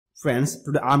Friends,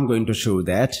 today I'm going to show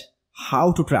that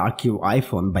how to track your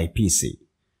iPhone by PC.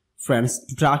 Friends,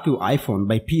 to track your iPhone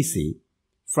by PC,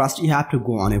 first you have to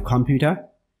go on your computer.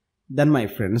 Then my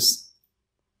friends,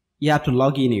 you have to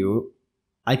log in your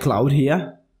iCloud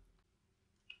here.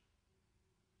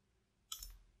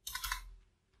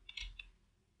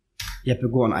 You have to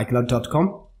go on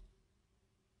iCloud.com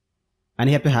and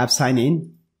you have to have sign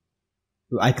in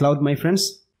to iCloud, my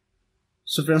friends.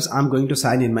 So friends, I'm going to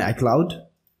sign in my iCloud.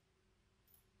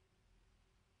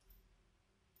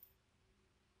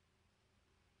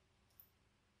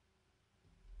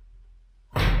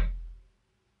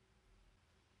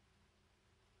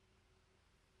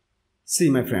 See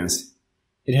my friends,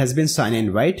 it has been signed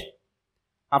in, right?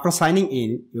 After signing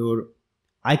in your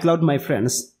iCloud, my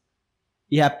friends,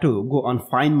 you have to go on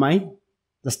Find My.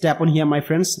 Just tap on here, my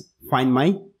friends, Find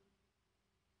My.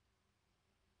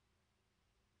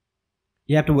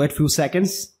 You have to wait few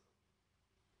seconds.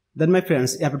 Then my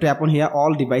friends, you have to tap on here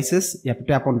All Devices. You have to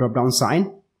tap on drop down sign.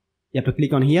 You have to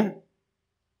click on here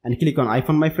and click on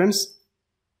iPhone, my friends.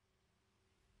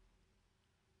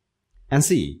 And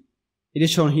see, it is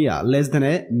shown here less than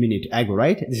a minute ago,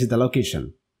 right? This is the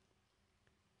location.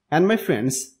 And my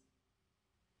friends,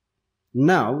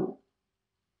 now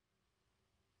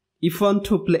if you want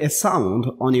to play a sound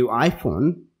on your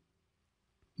iPhone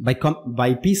by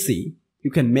PC,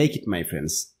 you can make it, my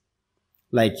friends.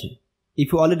 Like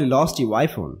if you already lost your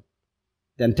iPhone,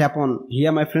 then tap on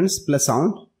here, my friends, play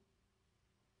sound.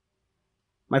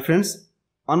 My friends,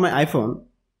 on my iPhone,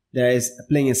 there is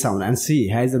playing a sound, and see,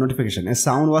 here is the notification. A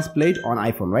sound was played on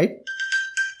iPhone, right?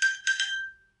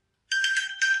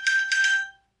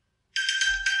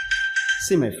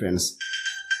 See my friends,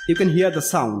 you can hear the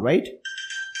sound, right?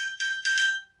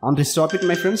 I want to stop it,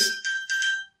 my friends.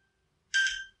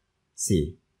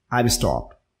 See, I will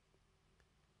stop.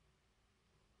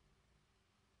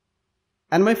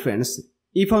 And my friends,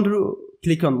 if you want to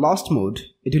click on lost mode,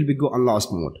 it will be go on lost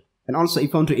mode. And also if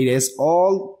you want to erase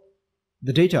all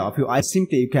the data of your iPhone,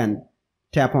 simply you can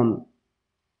tap on,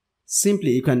 simply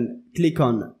you can click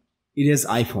on erase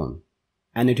iPhone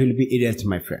and it will be erased,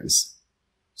 my friends.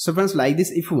 So friends, like this,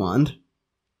 if you want,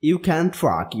 you can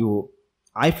track your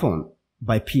iPhone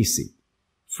by PC.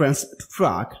 Friends, to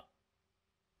track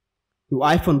your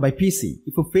iPhone by PC,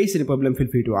 if you face any problem, feel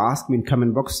free to ask me in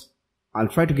comment box. I'll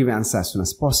try to give an answer as soon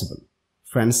as possible.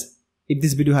 Friends, if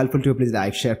this video helpful to you, please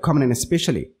like, share, comment, and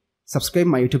especially subscribe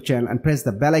my YouTube channel and press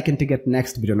the bell icon to get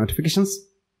next video notifications.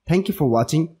 Thank you for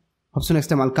watching. Hope so next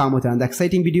time I'll come with another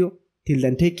exciting video. Till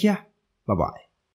then, take care. Bye bye.